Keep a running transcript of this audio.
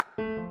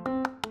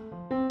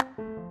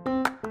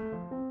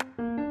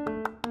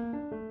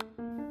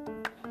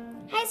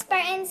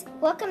friends,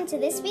 welcome to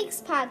this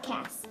week's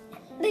podcast.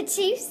 The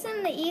Chiefs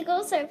and the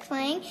Eagles are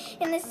playing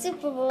in the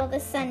Super Bowl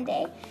this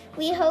Sunday.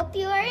 We hope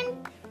you are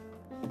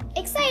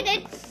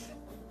excited.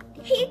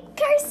 Hey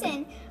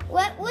Carson,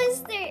 what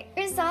was the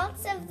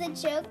results of the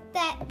joke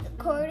that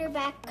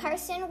quarterback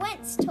Carson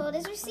Wentz told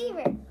his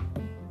receiver? I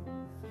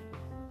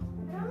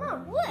don't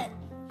know. What?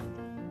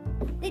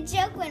 The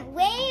joke went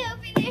way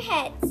over their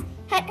heads.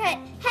 Hut, hut,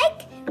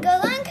 hike, go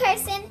on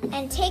Carson,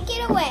 and take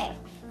it away.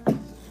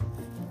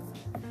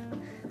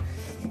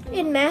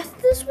 In math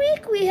this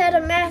week, we had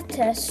a math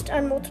test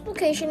on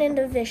multiplication and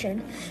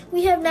division.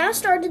 We have now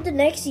started the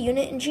next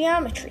unit in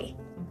geometry.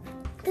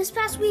 This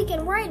past week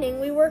in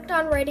writing, we worked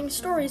on writing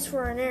stories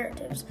for our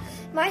narratives.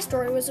 My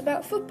story was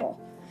about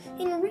football.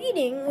 In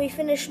reading, we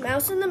finished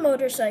Mouse and the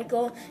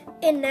Motorcycle,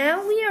 and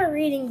now we are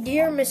reading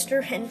Dear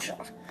Mr.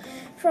 Henshaw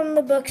from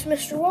the books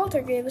Mr.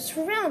 Walter gave us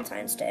for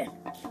Valentine's Day.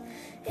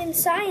 In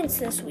science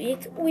this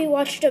week, we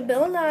watched a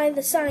Bill Nye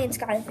the Science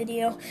Guy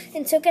video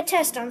and took a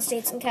test on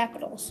states and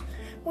capitals.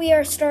 We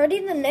are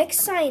starting the next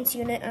science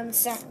unit on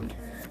sound.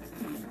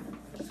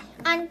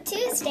 On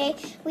Tuesday,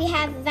 we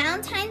have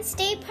Valentine's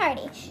Day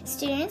party.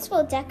 Students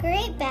will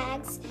decorate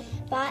bags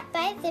bought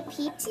by the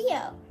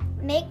PTO.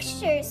 Make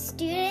sure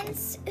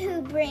students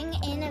who bring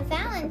in a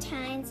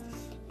Valentine's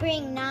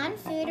bring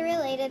non-food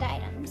related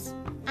items.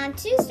 On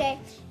Tuesday,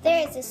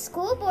 there is a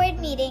school board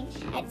meeting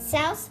at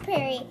South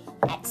Prairie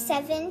at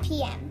 7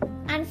 p.m.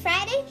 On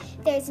Friday,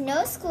 there's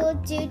no school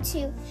due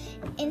to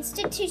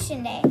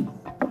Institution Day.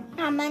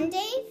 On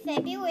Monday,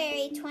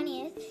 February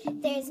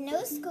 20th, there's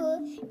no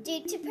school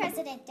due to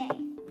President Day.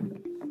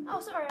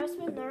 Oh, sorry, I was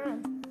moving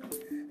around.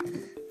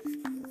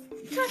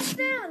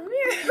 Touchdown!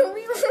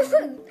 We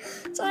won!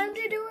 Time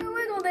to do a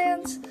wiggle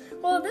dance.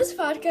 Well, this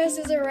podcast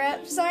is a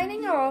wrap.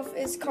 Signing off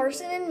is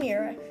Carson and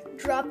Mira.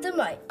 Drop the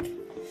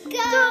mic.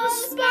 Go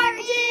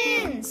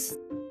Spartans!